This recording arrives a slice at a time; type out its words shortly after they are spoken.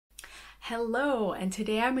Hello, and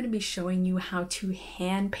today I'm going to be showing you how to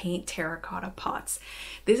hand paint terracotta pots.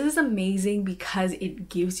 This is amazing because it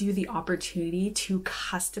gives you the opportunity to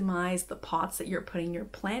customize the pots that you're putting your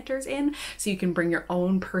planters in, so you can bring your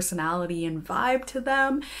own personality and vibe to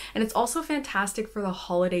them. And it's also fantastic for the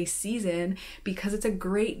holiday season because it's a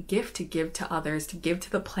great gift to give to others, to give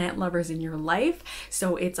to the plant lovers in your life.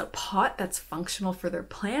 So it's a pot that's functional for their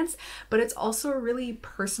plants, but it's also really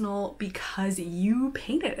personal because you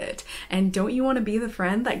painted it. And don't you want to be the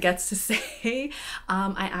friend that gets to say,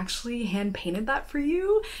 I actually hand painted that for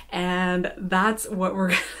you? And that's what we're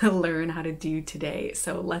going to learn how to do today.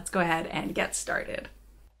 So let's go ahead and get started.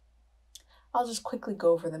 I'll just quickly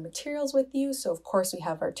go over the materials with you. So of course we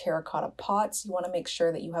have our terracotta pots. You want to make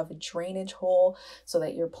sure that you have a drainage hole so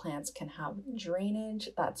that your plants can have drainage.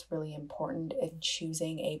 That's really important in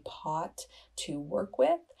choosing a pot to work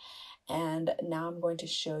with. And now I'm going to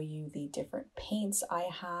show you the different paints I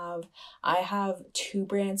have. I have two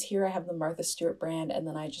brands here. I have the Martha Stewart brand, and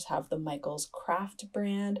then I just have the Michael's Craft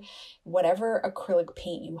brand. Whatever acrylic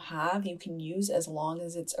paint you have, you can use as long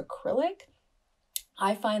as it's acrylic.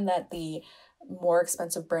 I find that the more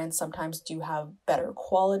expensive brands sometimes do have better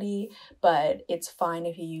quality, but it's fine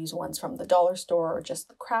if you use ones from the dollar store or just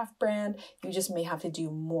the craft brand. You just may have to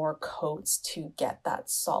do more coats to get that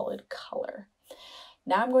solid color.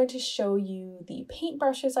 Now I'm going to show you the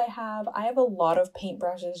paintbrushes I have. I have a lot of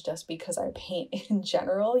paintbrushes just because I paint in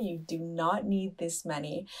general. You do not need this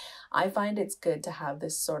many. I find it's good to have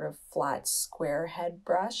this sort of flat square head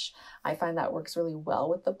brush. I find that works really well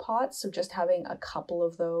with the pots. So just having a couple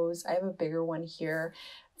of those. I have a bigger one here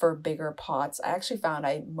for bigger pots. I actually found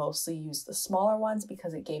I mostly use the smaller ones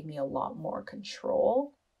because it gave me a lot more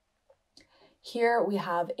control. Here we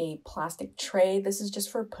have a plastic tray. This is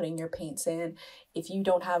just for putting your paints in. If you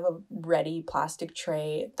don't have a ready plastic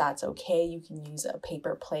tray, that's okay. You can use a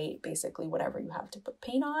paper plate, basically whatever you have to put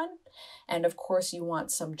paint on. And of course you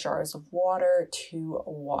want some jars of water to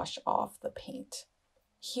wash off the paint.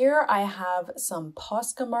 Here I have some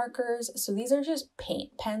Posca markers. So these are just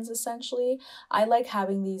paint pens essentially. I like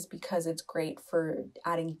having these because it's great for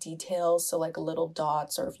adding details, so like little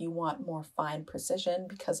dots, or if you want more fine precision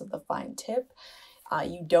because of the fine tip.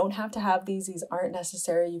 You don't have to have these. These aren't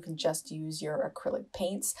necessary. You can just use your acrylic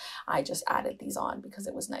paints. I just added these on because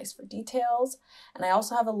it was nice for details. And I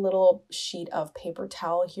also have a little sheet of paper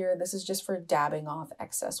towel here. This is just for dabbing off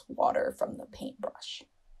excess water from the paintbrush.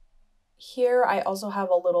 Here I also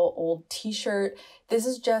have a little old t-shirt. This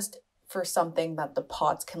is just for something that the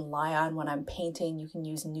pots can lie on when I'm painting. You can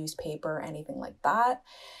use newspaper, anything like that.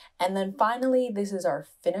 And then finally, this is our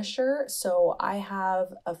finisher. So I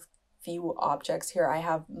have a few objects here. I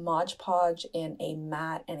have Mod Podge in a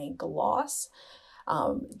matte and a gloss.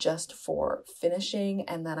 Just for finishing,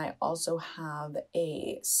 and then I also have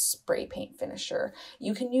a spray paint finisher.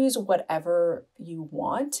 You can use whatever you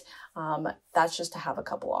want. That's just to have a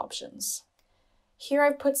couple options. Here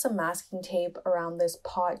I've put some masking tape around this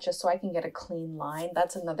pot just so I can get a clean line.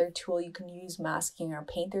 That's another tool you can use, masking or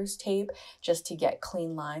painter's tape, just to get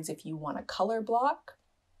clean lines if you want a color block.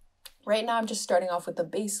 Right now I'm just starting off with the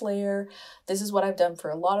base layer. This is what I've done for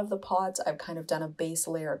a lot of the pots. I've kind of done a base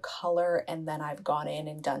layer color and then I've gone in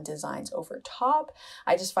and done designs over top.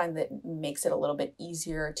 I just find that it makes it a little bit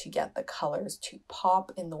easier to get the colors to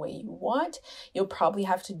pop in the way you want. You'll probably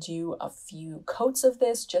have to do a few coats of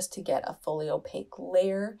this just to get a fully opaque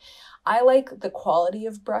layer. I like the quality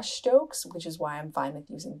of brush strokes, which is why I'm fine with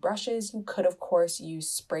using brushes. You could of course use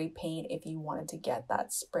spray paint if you wanted to get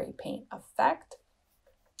that spray paint effect.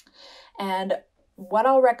 And what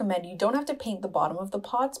I'll recommend, you don't have to paint the bottom of the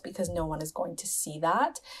pots because no one is going to see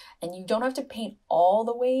that. And you don't have to paint all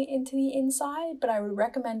the way into the inside, but I would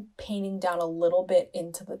recommend painting down a little bit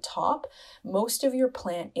into the top. Most of your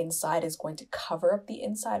plant inside is going to cover up the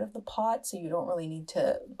inside of the pot, so you don't really need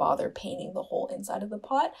to bother painting the whole inside of the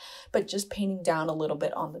pot, but just painting down a little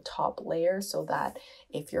bit on the top layer so that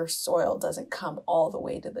if your soil doesn't come all the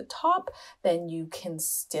way to the top, then you can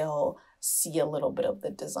still see a little bit of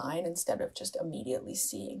the design instead of just immediately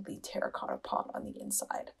seeing the terracotta pot on the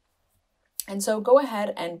inside. And so go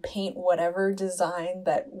ahead and paint whatever design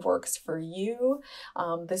that works for you.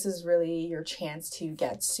 This is really your chance to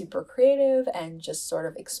get super creative and just sort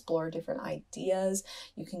of explore different ideas.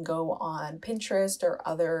 You can go on Pinterest or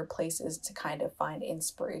other places to kind of find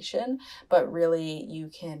inspiration, but really you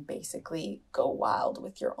can basically go wild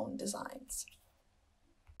with your own designs.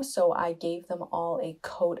 So I gave them all a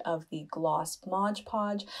coat of the gloss Mod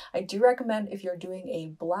Podge. I do recommend, if you're doing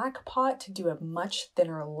a black pot, to do a much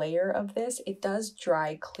thinner layer of this. It does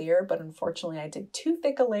dry clear, but unfortunately I did too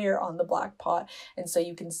thick a layer on the black pot, and so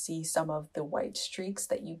you can see some of the white streaks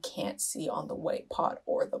that you can't see on the white pot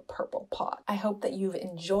or the purple pot. I hope that you've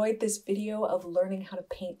enjoyed this video of learning how to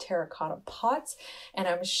paint terracotta pots, and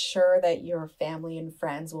I'm sure that your family and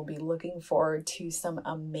friends will be looking forward to some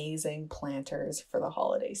amazing planters for the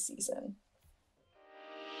holiday season.